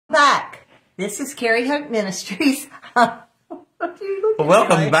This is Carrie Hope Ministries. Well,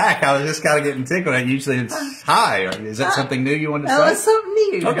 welcome back. I was just kind of getting tickled. Usually it's hi. Is that something new you want to say? That was something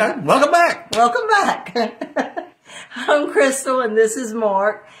new. Okay. Welcome back. Welcome back. I'm Crystal and this is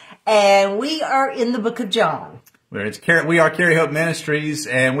Mark. And we are in the book of John. We are Carrie Hope Ministries,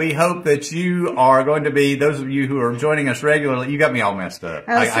 and we hope that you are going to be, those of you who are joining us regularly, you got me all messed up.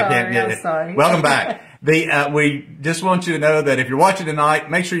 I can't get it. Sorry. Welcome back. We just want you to know that if you're watching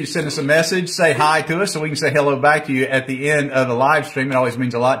tonight, make sure you send us a message, say hi to us so we can say hello back to you at the end of the live stream. It always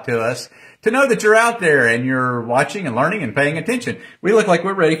means a lot to us to know that you're out there and you're watching and learning and paying attention. We look like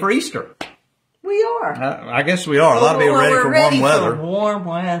we're ready for Easter. We are. I guess we are. A lot of people are ready for warm weather. Warm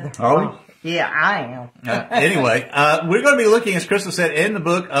weather. Are we? Yeah, I am. Anyway, we're going to be looking, as Crystal said, in the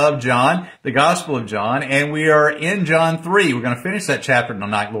book of John, the Gospel of John, and we are in John 3. We're going to finish that chapter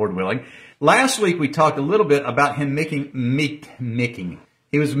tonight, Lord willing. Last week, we talked a little bit about him He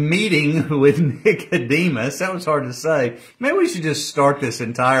was meeting with Nicodemus. That was hard to say. Maybe we should just start this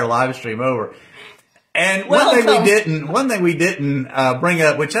entire live stream over. And one thing we didn't bring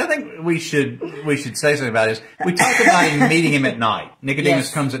up, which I think we should say something about, is we talked about him meeting him at night.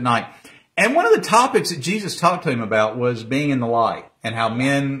 Nicodemus comes at night. And one of the topics that Jesus talked to him about was being in the light and how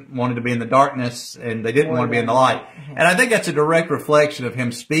men wanted to be in the darkness and they didn't want to be in the light. And I think that's a direct reflection of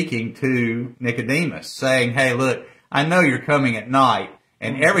him speaking to Nicodemus, saying, hey, look, I know you're coming at night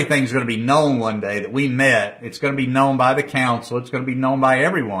and everything's going to be known one day that we met. It's going to be known by the council. It's going to be known by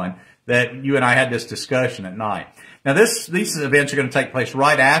everyone that you and I had this discussion at night. Now, these events are going to take place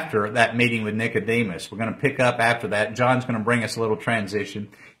right after that meeting with Nicodemus. We're going to pick up after that. John's going to bring us a little transition,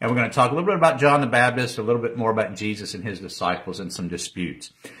 and we're going to talk a little bit about John the Baptist, a little bit more about Jesus and his disciples, and some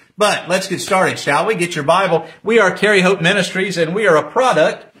disputes. But let's get started, shall we? Get your Bible. We are Carrie Hope Ministries, and we are a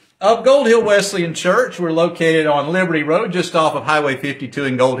product of Gold Hill Wesleyan Church. We're located on Liberty Road, just off of Highway 52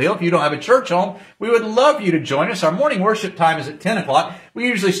 in Gold Hill. If you don't have a church home, we would love for you to join us. Our morning worship time is at 10 o'clock. We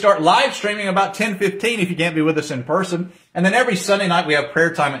usually start live streaming about 10:15 if you can't be with us in person. And then every Sunday night we have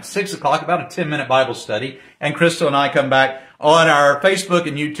prayer time at 6 o'clock, about a 10-minute Bible study. And Crystal and I come back on our Facebook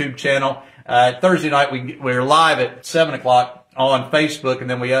and YouTube channel. Thursday night we're live at 7 o'clock. On Facebook, and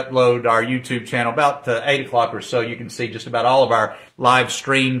then we upload our YouTube channel about 8 o'clock or so. You can see just about all of our live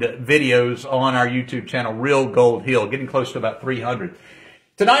streamed videos on our YouTube channel, Real Gold Hill, getting close to about 300.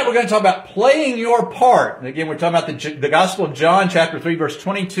 Tonight we're going to talk about playing your part. And again, we're talking about the Gospel of John, chapter 3, verse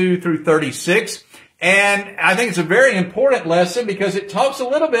 22 through 36. And I think it's a very important lesson because it talks a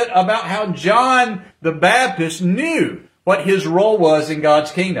little bit about how John the Baptist knew what his role was in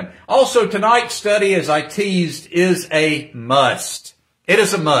God's kingdom. Also, tonight's study, as I teased, is a must. It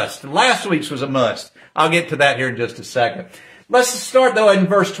is a must. Last week's was a must. I'll get to that here in just a second. Let's start, though, in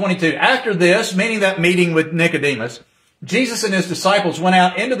verse 22. After this, meaning that meeting with Nicodemus, Jesus and his disciples went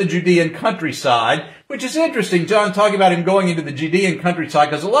out into the Judean countryside, which is interesting. John talking about him going into the Judean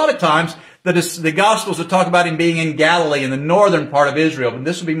countryside, because a lot of times the Gospels will talk about him being in Galilee, in the northern part of Israel, but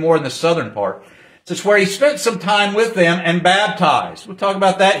this will be more in the southern part. So it's where he spent some time with them and baptized. We'll talk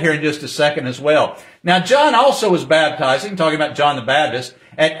about that here in just a second as well. Now, John also was baptizing, talking about John the Baptist,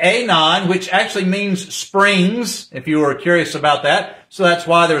 at Aenon, which actually means springs, if you were curious about that. So that's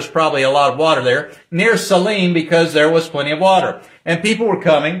why there's probably a lot of water there. Near Salim, because there was plenty of water. And people were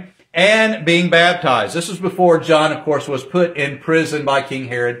coming and being baptized. This was before John, of course, was put in prison by King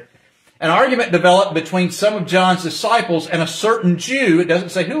Herod. An argument developed between some of John's disciples and a certain Jew, it doesn't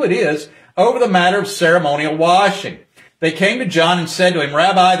say who it is, over the matter of ceremonial washing. They came to John and said to him,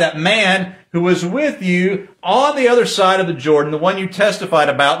 Rabbi, that man who was with you on the other side of the Jordan, the one you testified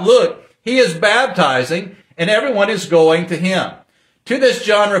about, look, he is baptizing and everyone is going to him. To this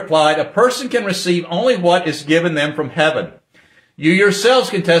John replied, a person can receive only what is given them from heaven. You yourselves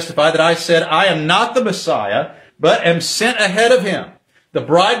can testify that I said, I am not the Messiah, but am sent ahead of him. The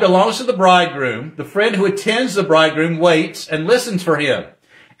bride belongs to the bridegroom. The friend who attends the bridegroom waits and listens for him,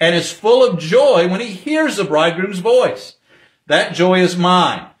 and is full of joy when he hears the bridegroom's voice. That joy is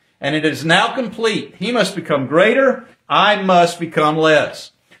mine, and it is now complete. He must become greater, I must become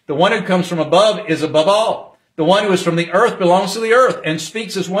less. The one who comes from above is above all. The one who is from the earth belongs to the earth, and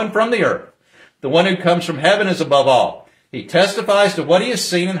speaks as one from the earth. The one who comes from heaven is above all. He testifies to what he has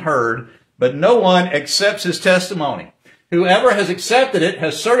seen and heard, but no one accepts his testimony. Whoever has accepted it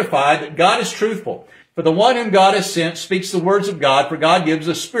has certified that God is truthful. For the one whom God has sent speaks the words of God, for God gives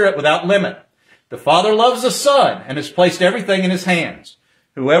a spirit without limit. The Father loves the Son and has placed everything in his hands.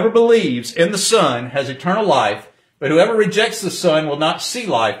 Whoever believes in the Son has eternal life, but whoever rejects the Son will not see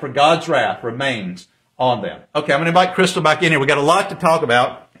life, for God's wrath remains on them. Okay, I'm going to invite Crystal back in here. We've got a lot to talk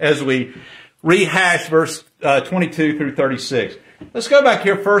about as we rehash verse 22 through 36. Let's go back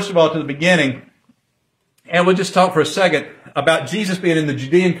here first of all to the beginning, and we'll just talk for a second about Jesus being in the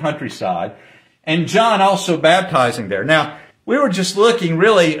Judean countryside and John also baptizing there. Now, we were just looking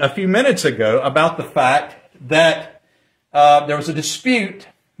really a few minutes ago about the fact that there was a dispute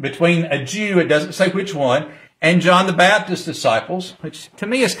between a Jew, it doesn't say which one, and John the Baptist's disciples, which to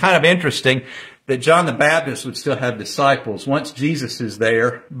me is kind of interesting that John the Baptist would still have disciples once Jesus is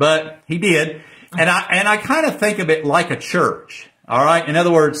there, but he did. And I kind of think of it like a church, all right? In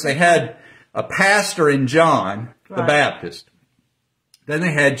other words, they had a pastor in John the Baptist. Then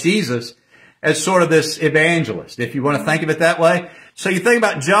they had Jesus as sort of this evangelist, if you want to think of it that way. So you think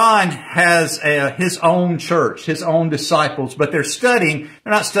about John has his own church, his own disciples, but they're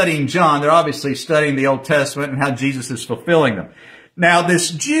not studying John, they're obviously studying the Old Testament and how Jesus is fulfilling them. Now this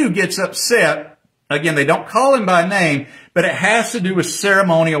Jew gets upset, again they don't call him by name, but it has to do with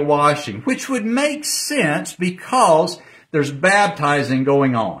ceremonial washing, which would make sense because there's baptizing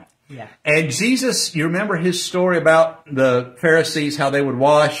going on. Yeah. And Jesus, you remember his story about the Pharisees, how they would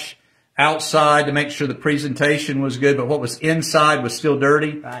wash outside to make sure the presentation was good, but what was inside was still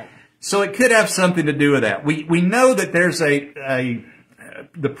dirty. Right. So it could have something to do with that. We know that there's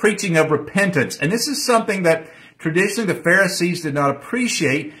the preaching of repentance, and this is something that traditionally the Pharisees did not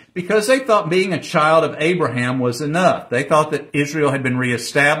appreciate because they thought being a child of Abraham was enough. They thought that Israel had been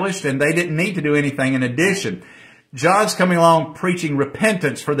reestablished and they didn't need to do anything in addition. John's coming along preaching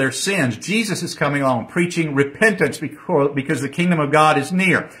repentance for their sins. Jesus is coming along preaching repentance because the kingdom of God is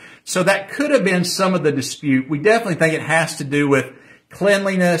near. So that could have been some of the dispute. We definitely think it has to do with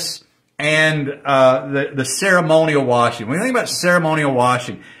cleanliness and the ceremonial washing. When you think about ceremonial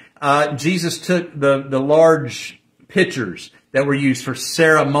washing, Jesus took the large pitchers that were used for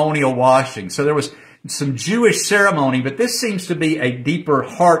ceremonial washing. So there was some Jewish ceremony, but this seems to be a deeper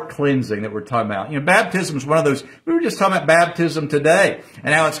heart cleansing that we're talking about. You know, baptism is one of those, we were just talking about baptism today,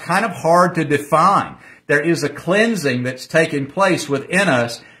 and how it's kind of hard to define. There is a cleansing that's taking place within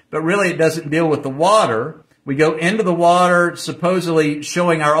us, but really it doesn't deal with the water. We go into the water, supposedly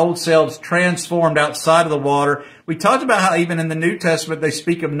showing our old selves transformed outside of the water. We talked about how even in the New Testament they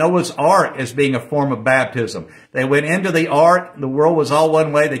speak of Noah's Ark as being a form of baptism. They went into the ark, the world was all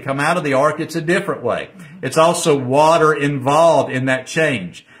one way. They come out of the ark, it's a different way. It's also water involved in that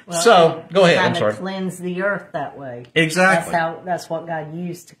change. Well, so, go ahead, I'm sorry. Cleanse the earth that way. Exactly. That's what God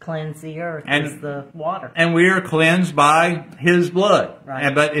used to cleanse the earth, is the water. And we are cleansed by His blood.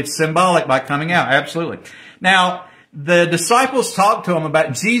 Right. But it's symbolic by coming out, absolutely. Now, the disciples talked to him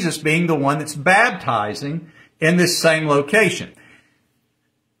about Jesus being the one that's baptizing in this same location.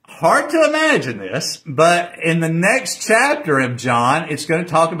 Hard to imagine this, but in the next chapter of John, it's going to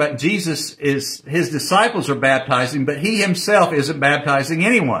talk about his disciples are baptizing, but he himself isn't baptizing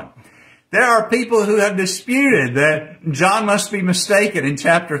anyone. There are people who have disputed that John must be mistaken in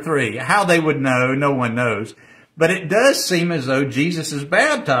chapter 3. How they would know, no one knows. But it does seem as though Jesus is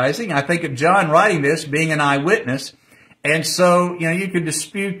baptizing. I think of John writing this, being an eyewitness. And so, you know, you could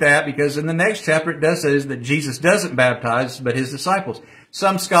dispute that because in the next chapter it does say that Jesus doesn't baptize, but his disciples.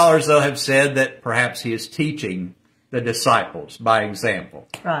 Some scholars, though, have said that perhaps he is teaching the disciples by example.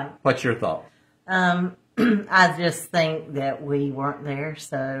 Right. What's your thought? I just think that we weren't there,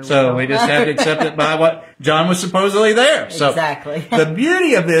 so... So we just have to accept it by what John was supposedly there. So exactly. The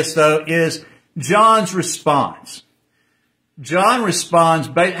beauty of this, though, is John's response. John responds,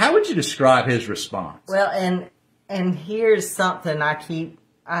 how would you describe his response? Well, and here's something I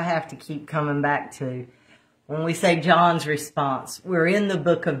have to keep coming back to. When we say John's response, we're in the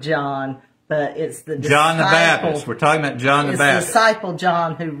book of John, but it's the John the Baptist. We're talking about John the Baptist. It's the disciple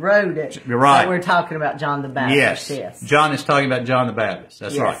John who wrote it. You're right. But we're talking about John the Baptist. Yes. John is talking about John the Baptist.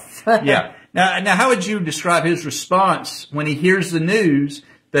 That's yes. right. Yeah. Now, how would you describe his response when he hears the news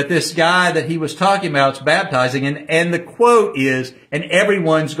that this guy that he was talking about is baptizing? And the quote is, and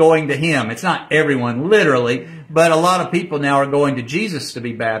everyone's going to him. It's not everyone literally, but a lot of people now are going to Jesus to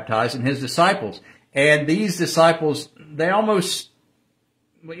be baptized and his disciples. And these disciples, they almost,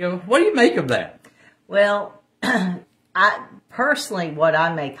 you know, what do you make of that? Well, personally, what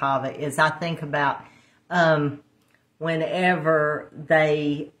I make of it is I think about whenever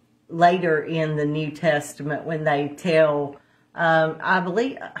they, later in the New Testament, when they tell, I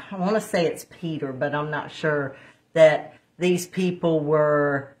want to say it's Peter, but I'm not sure, that these people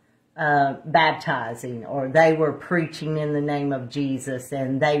were baptizing or they were preaching in the name of Jesus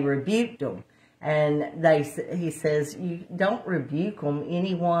and they rebuked them. And he says, you don't rebuke them.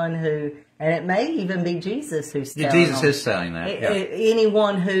 Anyone who, and it may even be Jesus who's telling Jesus them. is saying that. Yeah.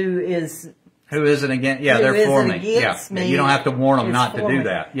 Anyone who is Who isn't against? Yeah, they're for me. Yeah, me, you don't have to warn them is not to do me.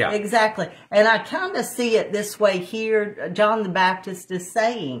 that. Yeah, exactly. And I kind of see it this way here. John the Baptist is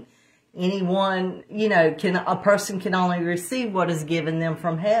saying, anyone, a person can only receive what is given them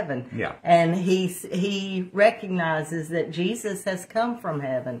from heaven. Yeah. And he recognizes that Jesus has come from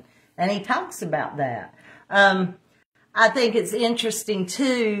heaven, and he talks about that. I think it's interesting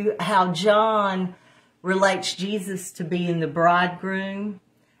too how John relates Jesus to being the bridegroom,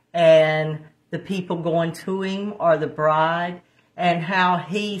 and the people going to him are the bride, and how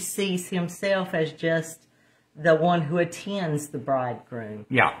he sees himself as just the one who attends the bridegroom.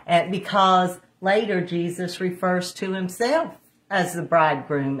 Yeah. And because later Jesus refers to himself as the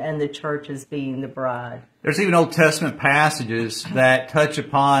bridegroom and the church as being the bride. There's even Old Testament passages that touch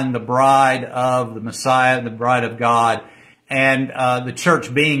upon the bride of the Messiah, the bride of God, and the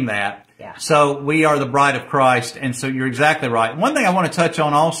church being that. Yeah. So we are the bride of Christ, and so you're exactly right. One thing I want to touch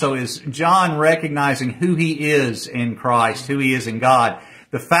on also is John recognizing who he is in Christ, who he is in God.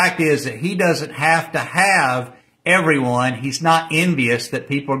 The fact is that he doesn't have to have everyone. He's not envious that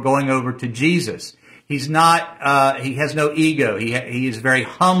people are going over to Jesus. He's not, he has no ego. He is very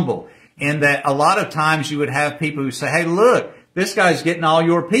humble, in that a lot of times you would have people who say, hey, look, this guy's getting all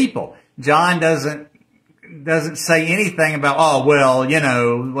your people. John doesn't say anything about, oh, well,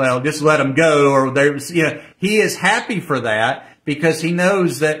 just let him go, or there's, he is happy for that, because he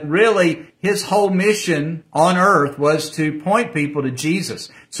knows that really his whole mission on earth was to point people to Jesus.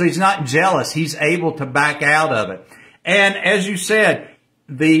 So he's not jealous. He's able to back out of it. And as you said,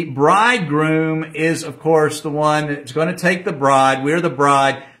 the bridegroom is, of course, the one that's going to take the bride. We're the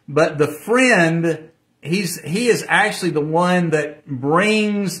bride. But the friend, he is actually the one that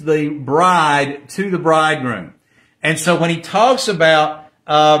brings the bride to the bridegroom. And so when he talks about,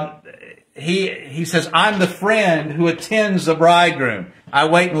 he says, I'm the friend who attends the bridegroom. I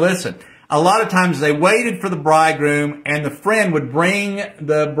wait and listen. A lot of times they waited for the bridegroom, and the friend would bring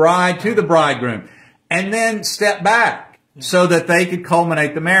the bride to the bridegroom and then step back so that they could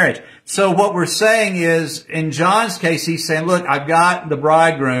culminate the marriage. So what we're saying is, in John's case, he's saying, look, I've got the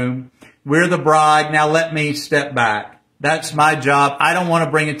bridegroom. We're the bride. Now let me step back. That's my job. I don't want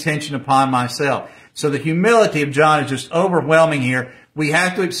to bring attention upon myself. So the humility of John is just overwhelming here. We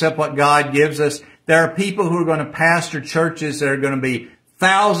have to accept what God gives us. There are people who are going to pastor churches that are going to be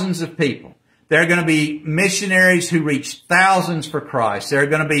thousands of people. There are going to be missionaries who reach thousands for Christ. There are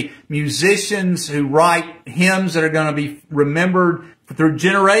going to be musicians who write hymns that are going to be remembered through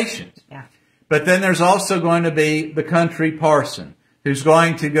generations. Yeah. But then there's also going to be the country parson who's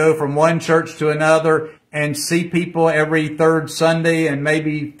going to go from one church to another and see people every third Sunday, and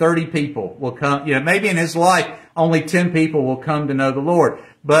maybe 30 people will come. Maybe in his life, only 10 people will come to know the Lord.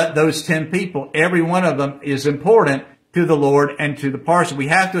 But those 10 people, every one of them is important to the Lord and to the parson. We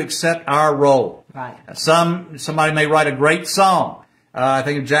have to accept our role. Right. Somebody may write a great song. I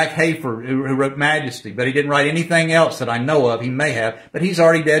think of Jack Hafer, who wrote Majesty, but he didn't write anything else that I know of. He may have, but he's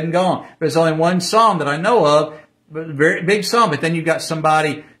already dead and gone. There's only one song that I know of, but a very big song. But then you've got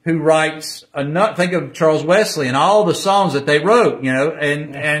somebody who writes think of Charles Wesley and all the songs that they wrote,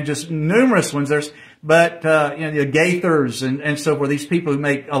 and just numerous ones. The Gaithers and so forth. These people who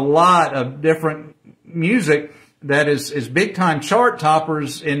make a lot of different music that is big time chart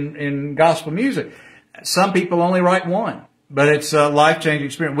toppers in gospel music. Some people only write one, but it's a life-changing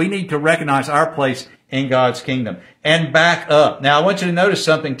experience. We need to recognize our place in God's kingdom and back up. Now, I want you to notice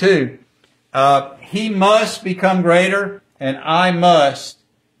something too. He must become greater, and I must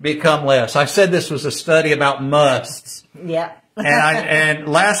become less. I said this was a study about musts. Yeah. and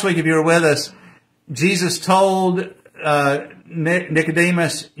last week, if you were with us, Jesus told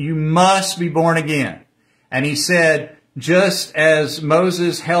Nicodemus, you must be born again. And he said, just as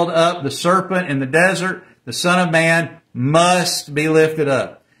Moses held up the serpent in the desert, the Son of Man must be lifted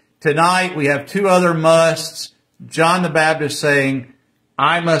up. Tonight, we have two other musts. John the Baptist saying,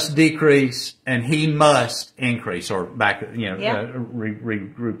 I must decrease and he must increase, or regroup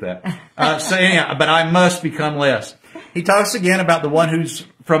that. But I must become less. He talks again about the one who's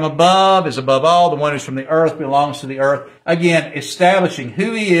from above is above all. The one who's from the earth belongs to the earth. Again, establishing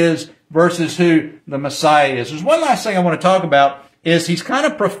who he is versus who the Messiah is. There's one last thing I want to talk about is he's kind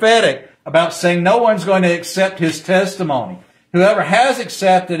of prophetic about saying no one's going to accept his testimony. Whoever has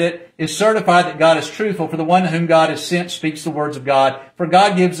accepted it is certified that God is truthful, for the one whom God has sent speaks the words of God, for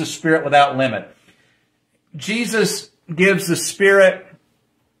God gives the Spirit without limit. Jesus gives the Spirit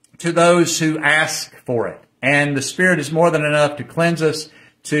to those who ask for it. And the Spirit is more than enough to cleanse us,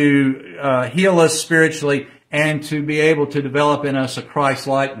 to heal us spiritually, and to be able to develop in us a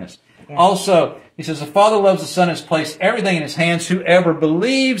Christ-likeness. Yeah. Also, he says, the Father loves the Son and has placed everything in his hands. Whoever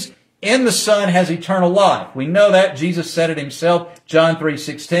believes in the Son has eternal life. We know that. Jesus said it himself, John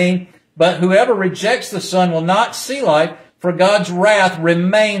 3:16. But whoever rejects the Son will not see life, for God's wrath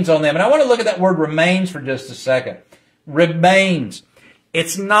remains on them. And I want to look at that word remains for just a second. Remains.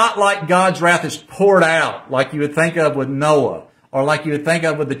 It's not like God's wrath is poured out like you would think of with Noah, or like you would think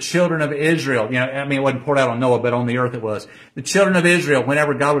of with the children of Israel. You know, I mean, it wasn't poured out on Noah, but on the earth it was. The children of Israel,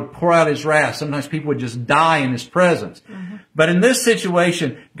 whenever God would pour out his wrath, sometimes people would just die in his presence. Mm-hmm. But in this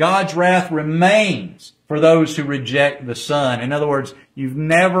situation, God's wrath remains for those who reject the Son. In other words, you've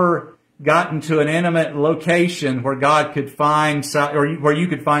never gotten to an intimate location where God could find, or where you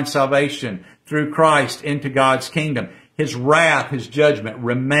could find salvation through Christ into God's kingdom. His wrath, his judgment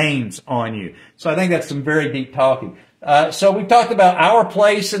remains on you. So I think that's some very deep talking. So we've talked about our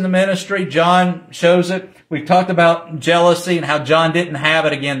place in the ministry. John shows it. We've talked about jealousy and how John didn't have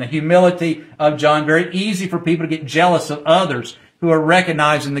it. Again, the humility of John. Very easy for people to get jealous of others who are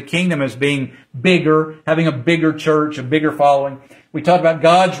recognizing the kingdom as being bigger, having a bigger church, a bigger following. We talked about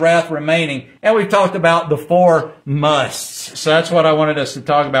God's wrath remaining, and we've talked about the 4 musts. So that's what I wanted us to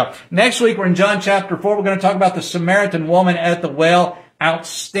talk about. Next week, we're in John chapter 4. We're going to talk about the Samaritan woman at the well.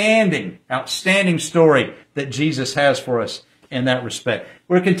 Outstanding story that Jesus has for us in that respect.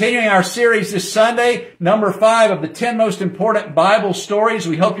 We're continuing our series this Sunday, number 5 of the 10 most important Bible stories.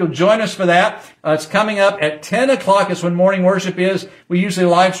 We hope you'll join us for that. It's coming up at 10 o'clock is when morning worship is. We usually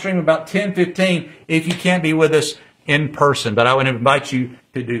live stream about 10:15 if you can't be with us in person, but I would invite you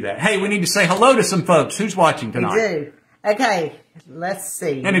to do that. Hey, we need to say hello to some folks. Who's watching tonight? We do. Okay, let's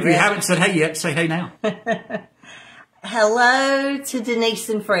see. And if you haven't said hey yet, say hey now. Hello to Denise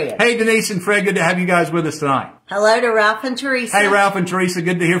and Fred. Hey, Denise and Fred, good to have you guys with us tonight. Hello to Ralph and Teresa. Hey, Ralph and Teresa,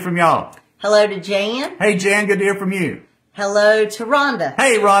 good to hear from y'all. Hello to Jan. Hey, Jan, good to hear from you. Hello to Rhonda.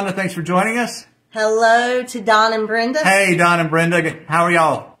 Hey, Rhonda, thanks for joining us. Hello to Don and Brenda. Hey, Don and Brenda, how are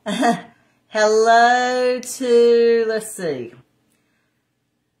y'all? Hello to, let's see.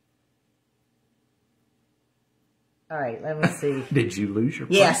 All right, let me see. Did you lose your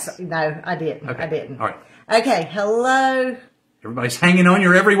place? Yes, no, I didn't. Okay. I didn't. All right. Okay, hello. Everybody's hanging on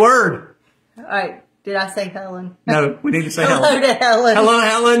your every word. All right, did I say Helen? No, we need to say hello Helen. to Helen. Hello,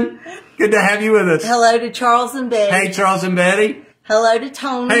 Helen. Good to have you with us. Hello to Charles and Betty. Hey, Charles and Betty. Hello to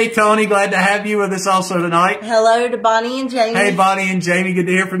Tony. Hey, Tony. Glad to have you with us also tonight. Hello to Bonnie and Jamie. Hey, Bonnie and Jamie. Good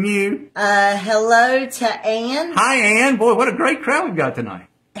to hear from you. Hello to Ann. Hi, Ann. Boy, what a great crowd we've got tonight.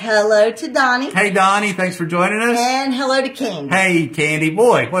 Hello to Donnie. Hey, Donnie. Thanks for joining us. And hello to Candy. Hey, Candy.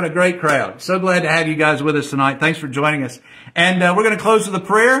 Boy, what a great crowd. So glad to have you guys with us tonight. Thanks for joining us. And we're going to close with a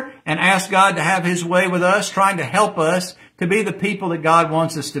prayer and ask God to have his way with us, trying to help us to be the people that God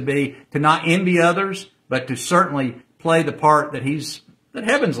wants us to be, to not envy others, but to certainly play the part that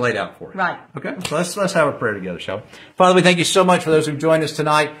heaven's laid out for us. Right. Okay. So let's have a prayer together, shall we? Father, we thank you so much for those who've joined us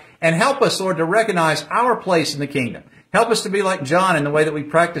tonight, and help us, Lord, to recognize our place in the kingdom. Help us to be like John in the way that we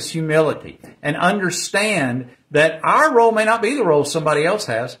practice humility and understand that our role may not be the role somebody else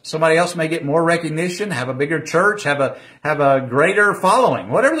has. Somebody else may get more recognition, have a bigger church, have a greater following,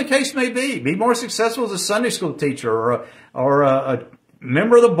 whatever the case may be more successful as a Sunday school teacher or a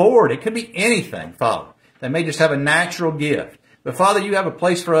member of the board. It could be anything, Father. They may just have a natural gift. But Father, you have a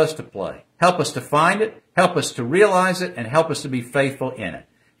place for us to play. Help us to find it, help us to realize it, and help us to be faithful in it.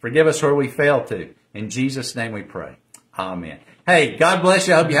 Forgive us where we fail to. In Jesus' name we pray. Amen. Hey, God bless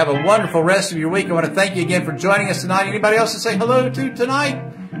you. I hope you have a wonderful rest of your week. I want to thank you again for joining us tonight. Anybody else to say hello to tonight?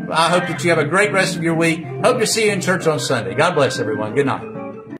 I hope that you have a great rest of your week. Hope to see you in church on Sunday. God bless everyone. Good night.